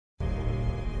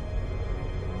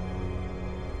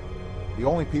The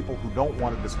only people who don't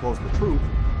want to disclose the truth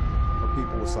are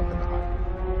people with something to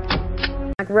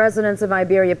hide. Residents of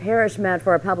Iberia Parish met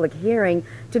for a public hearing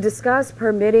to discuss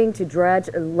permitting to dredge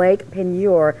Lake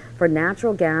Peigneur for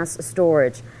natural gas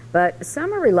storage. But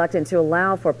some are reluctant to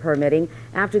allow for permitting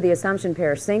after the Assumption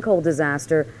Parish sinkhole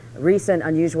disaster, recent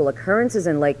unusual occurrences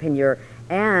in Lake Peigneur,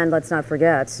 and let's not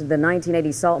forget the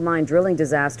 1980 salt mine drilling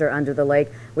disaster under the lake,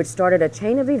 which started a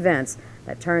chain of events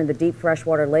that turned the deep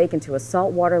freshwater lake into a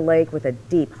saltwater lake with a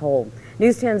deep hole.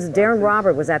 News 10's Darren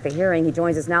Robert was at the hearing. He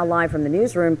joins us now live from the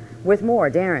newsroom with more.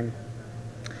 Darren.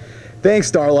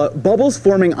 Thanks, Darla. Bubbles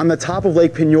forming on the top of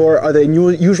Lake Peigneur are the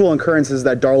usual occurrences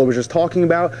that Darla was just talking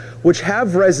about, which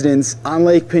have residents on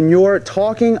Lake Peigneur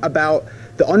talking about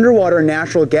the underwater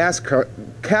natural gas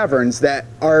caverns that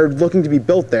are looking to be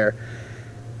built there.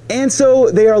 And so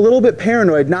they are a little bit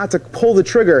paranoid not to pull the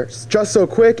trigger just so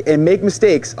quick and make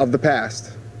mistakes of the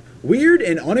past. Weird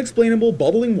and unexplainable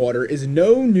bubbling water is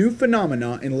no new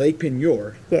phenomena in Lake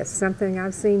Peigneur. Yes, something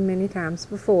I've seen many times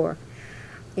before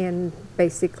in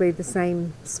basically the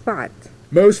same spot.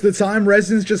 Most of the time,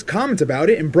 residents just comment about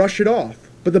it and brush it off.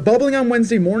 But the bubbling on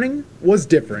Wednesday morning was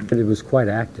different. It was quite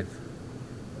active,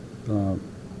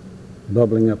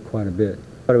 bubbling up quite a bit.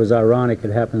 But it was ironic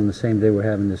it happened on the same day we're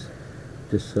having this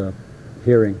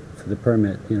hearing for the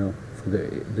permit, for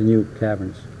the new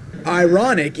caverns.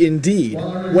 Ironic indeed.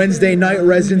 Wednesday night,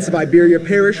 residents of Iberia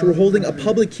Parish were holding a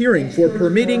public hearing for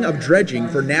permitting of dredging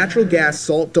for natural gas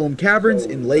salt dome caverns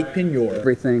in Lake Peigneur.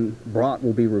 Everything brought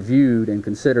will be reviewed and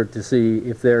considered to see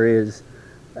if there is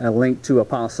a link to a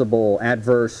possible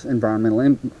adverse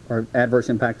environmental or adverse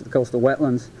impact to the coastal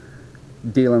wetlands,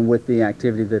 dealing with the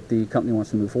activity that the company wants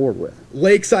to move forward with.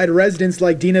 Lakeside residents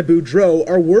like Dina Boudreau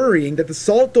are worrying that the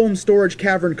salt dome storage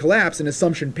cavern collapse in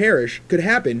Assumption Parish could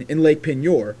happen in Lake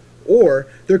Peigneur, or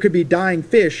there could be dying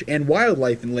fish and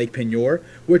wildlife in Lake Peigneur,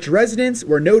 which residents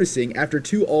were noticing after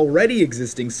two already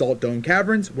existing salt dome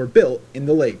caverns were built in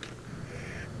the lake.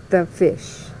 The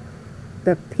fish,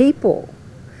 the people,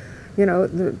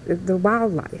 the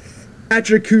wildlife.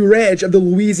 Patrick Dredge of the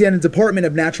Louisiana Department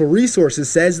of Natural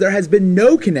Resources says there has been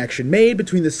no connection made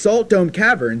between the salt dome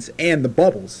caverns and the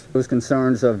bubbles. Those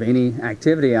concerns of any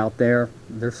activity out there,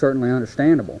 they're certainly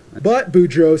understandable. But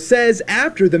Boudreau says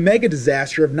after the mega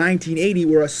disaster of 1980,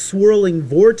 where a swirling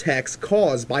vortex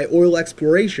caused by oil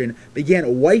exploration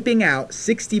began wiping out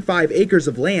 65 acres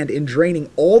of land and draining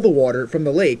all the water from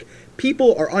the lake,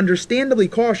 people are understandably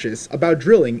cautious about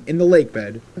drilling in the lake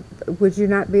bed. Would you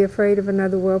not be afraid of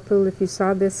another whirlpool if you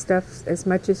saw this stuff as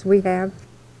much as we have?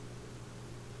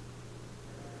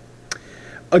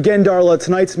 Again, Darla,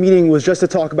 tonight's meeting was just to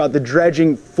talk about the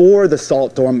dredging for the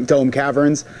salt dome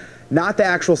caverns, not the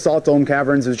actual salt dome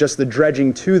caverns. It was just the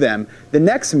dredging to them. The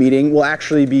next meeting will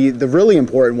actually be the really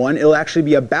important one. It'll actually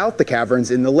be about the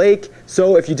caverns in the lake.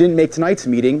 So if you didn't make tonight's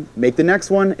meeting, make the next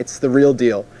one. It's the real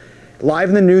deal. Live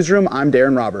in the newsroom, I'm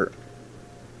Darren Robert.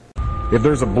 If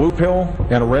there's a blue pill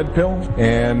and a red pill,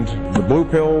 and the blue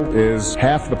pill is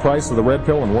half the price of the red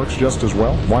pill and works just as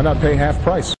well, why not pay half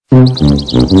price?